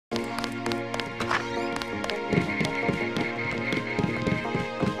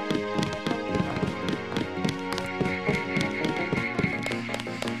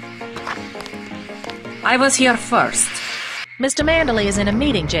I was here first. Mr. Manderley is in a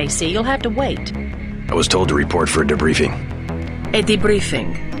meeting, JC. You'll have to wait. I was told to report for a debriefing. A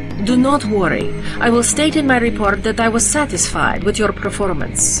debriefing. Do not worry. I will state in my report that I was satisfied with your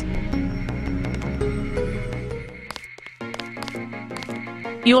performance.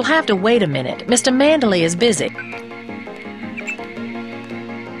 You'll have to wait a minute. Mr. Manderley is busy.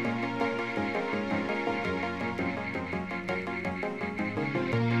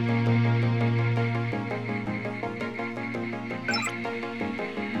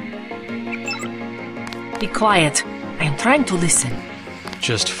 Be quiet. I am trying to listen.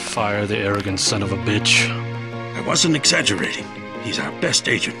 Just fire the arrogant son of a bitch. I wasn't exaggerating. He's our best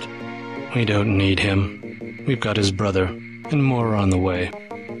agent. We don't need him. We've got his brother, and more on the way.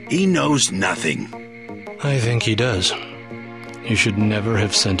 He knows nothing. I think he does. You should never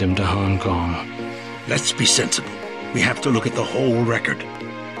have sent him to Hong Kong. Let's be sensible. We have to look at the whole record.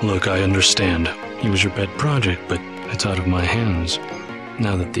 Look, I understand. He was your pet project, but it's out of my hands.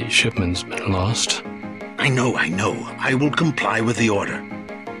 Now that the shipment's been lost. I know. I will comply with the order.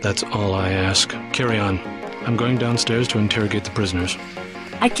 That's all I ask. Carry on. I'm going downstairs to interrogate the prisoners.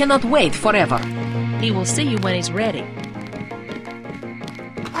 I cannot wait forever. He will see you when he's ready.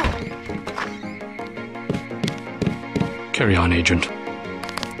 Carry on, Agent.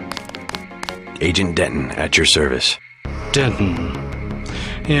 Agent Denton, at your service. Denton.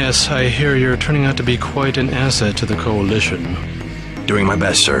 Yes, I hear you're turning out to be quite an asset to the Coalition. Doing my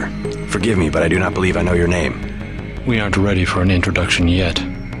best, sir. Forgive me, but I do not believe I know your name. We aren't ready for an introduction yet.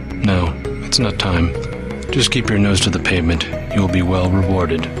 No, it's not time. Just keep your nose to the pavement. You'll be well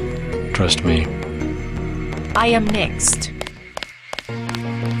rewarded. Trust me. I am next.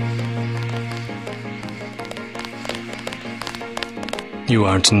 You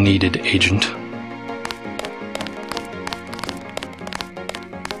aren't needed, Agent.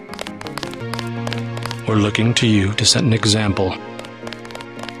 We're looking to you to set an example.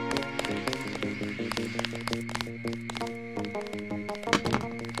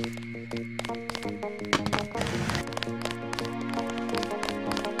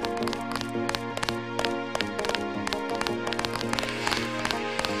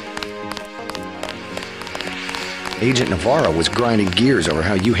 Agent Navarro was grinding gears over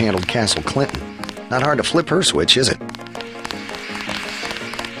how you handled Castle Clinton. Not hard to flip her switch, is it?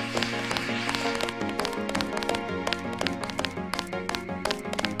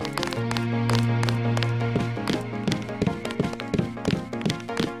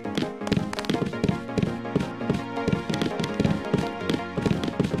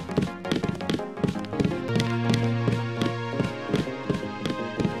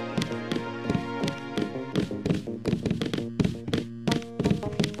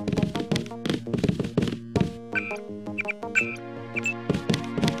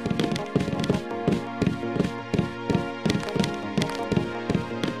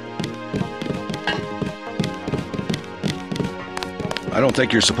 I don't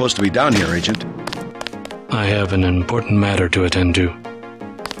think you're supposed to be down here, Agent. I have an important matter to attend to.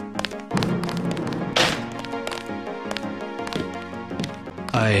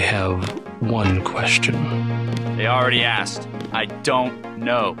 I have one question. They already asked. I don't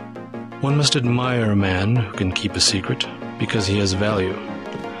know. One must admire a man who can keep a secret because he has value.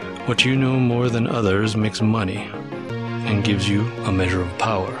 What you know more than others makes money and gives you a measure of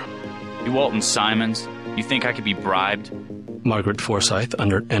power. You Walton Simons, you think I could be bribed? Margaret Forsyth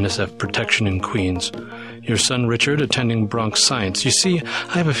under NSF protection in Queens. Your son Richard attending Bronx Science. You see,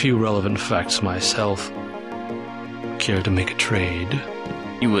 I have a few relevant facts myself. Care to make a trade?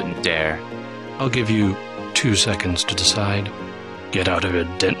 You wouldn't dare. I'll give you 2 seconds to decide. Get out of here,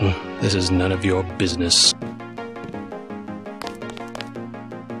 Denton. This is none of your business.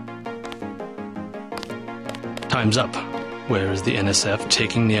 Time's up. Where is the NSF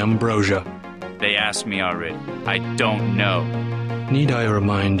taking the ambrosia? They asked me already. I don't know. Need I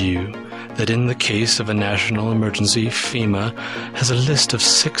remind you that in the case of a national emergency, FEMA has a list of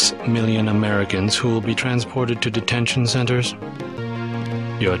 6 million Americans who will be transported to detention centers?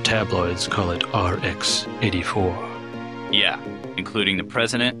 Your tabloids call it RX-84. Yeah, including the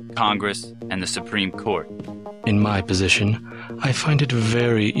President, Congress, and the Supreme Court. In my position, I find it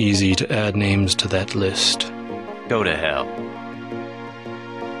very easy to add names to that list. Go to hell.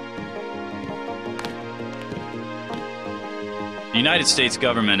 The United States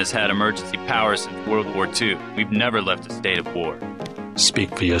government has had emergency powers since World War II. We've never left a state of war.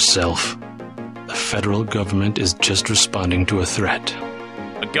 Speak for yourself. The federal government is just responding to a threat.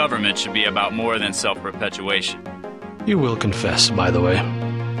 A government should be about more than self-perpetuation. You will confess, by the way.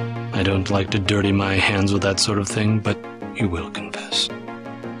 I don't like to dirty my hands with that sort of thing, but you will confess.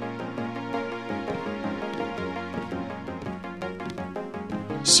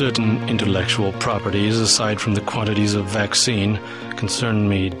 Certain intellectual properties, aside from the quantities of vaccine, concern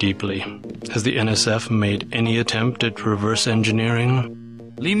me deeply. Has the NSF made any attempt at reverse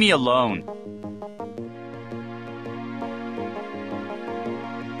engineering? Leave me alone.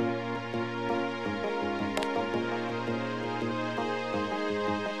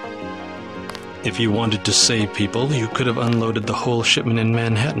 If you wanted to save people, you could have unloaded the whole shipment in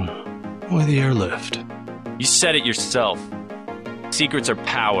Manhattan. Why the airlift? You said it yourself. Secrets are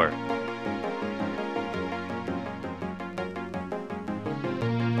power.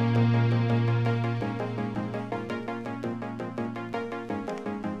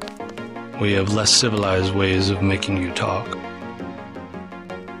 We have less civilized ways of making you talk.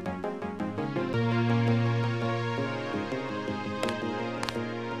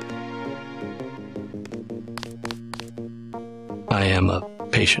 I am a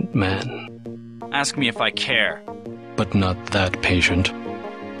patient man. Ask me if I care. But not that patient.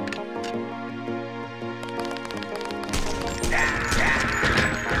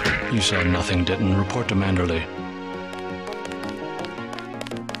 You saw nothing, Ditton. Report to Manderley.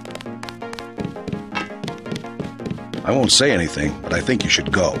 I won't say anything, but I think you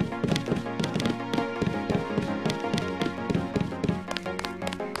should go.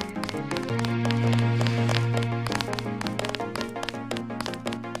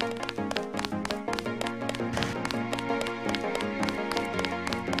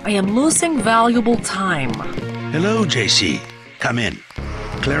 I am losing valuable time. Hello, JC. Come in.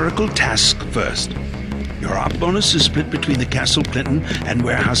 Clerical task first. Your op bonus is split between the Castle Clinton and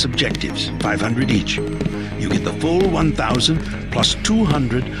warehouse objectives, 500 each. You get the full 1,000 plus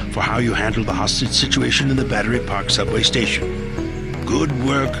 200 for how you handle the hostage situation in the Battery Park subway station. Good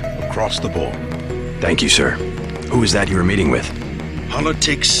work across the board. Thank you, sir. Who is that you were meeting with?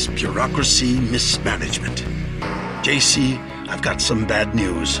 Politics, bureaucracy, mismanagement. JC, I've got some bad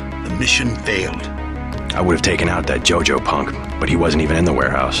news. The mission failed. I would have taken out that JoJo punk, but he wasn't even in the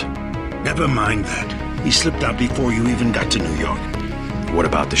warehouse. Never mind that. He slipped out before you even got to New York. What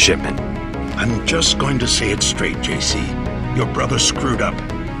about the shipment? I'm just going to say it straight, JC. Your brother screwed up.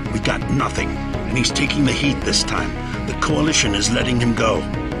 We got nothing, and he's taking the heat this time. The Coalition is letting him go.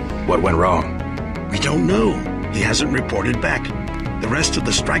 What went wrong? We don't know. He hasn't reported back. The rest of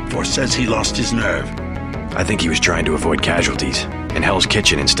the strike force says he lost his nerve. I think he was trying to avoid casualties. In Hell's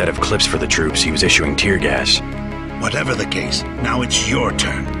Kitchen, instead of clips for the troops, he was issuing tear gas. Whatever the case, now it's your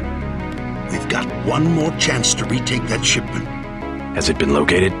turn. We've got one more chance to retake that shipment. Has it been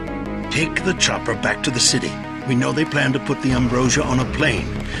located? Take the chopper back to the city. We know they plan to put the Ambrosia on a plane,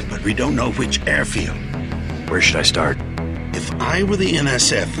 but we don't know which airfield. Where should I start? If I were the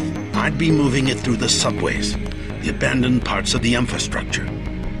NSF, I'd be moving it through the subways, the abandoned parts of the infrastructure.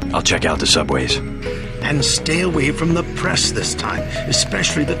 I'll check out the subways. And stay away from the press this time,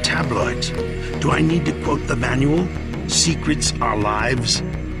 especially the tabloids. Do I need to quote the manual? Secrets are lives?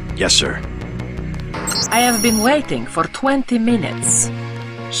 Yes, sir. I have been waiting for 20 minutes.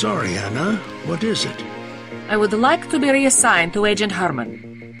 Sorry, Anna. What is it? I would like to be reassigned to Agent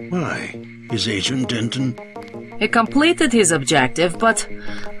Herman. Why? Is Agent Denton... He completed his objective, but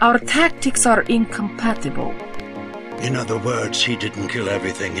our tactics are incompatible. In other words, he didn't kill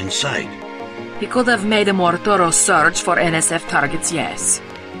everything in sight. He could have made a more thorough search for NSF targets, yes.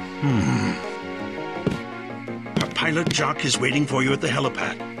 Our pilot Jock is waiting for you at the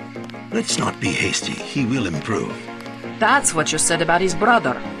helipad. Let's not be hasty. He will improve. That's what you said about his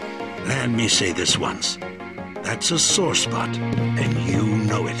brother. Let me say this once. That's a sore spot, and you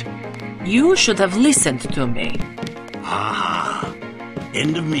know it. You should have listened to me. Aha.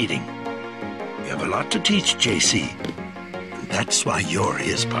 End of meeting. We have a lot to teach, JC. And that's why you're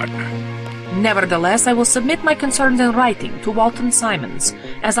his partner. Nevertheless, I will submit my concerns in writing to Walton Simons,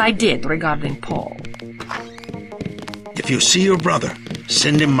 as I did regarding Paul. If you see your brother,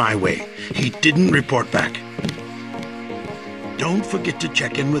 send him my way. He didn't report back. Don't forget to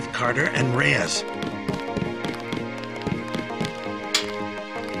check in with Carter and Reyes.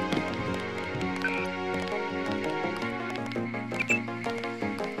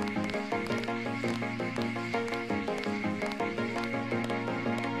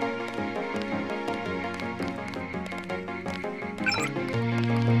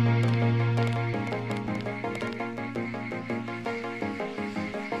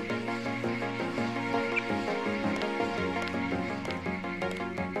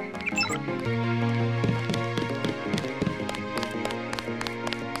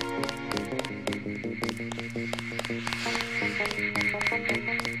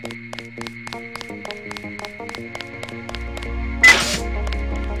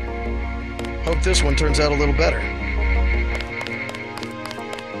 Hope this one turns out a little better.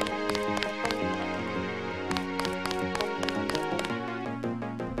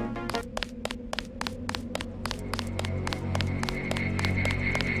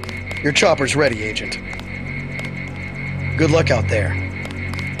 Your chopper's ready, Agent. Good luck out there.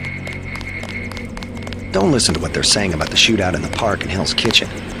 Don't listen to what they're saying about the shootout in the park and Hell's Kitchen.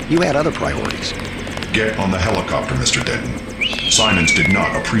 You had other priorities. Get on the helicopter, Mr. Denton. Simons did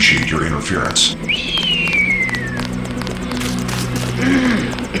not appreciate your interference.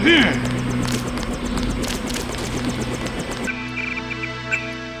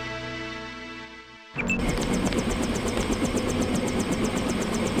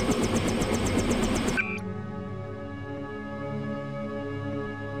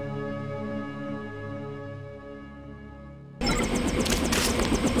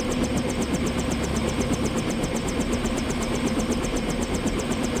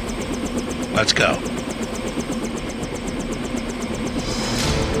 Let's go.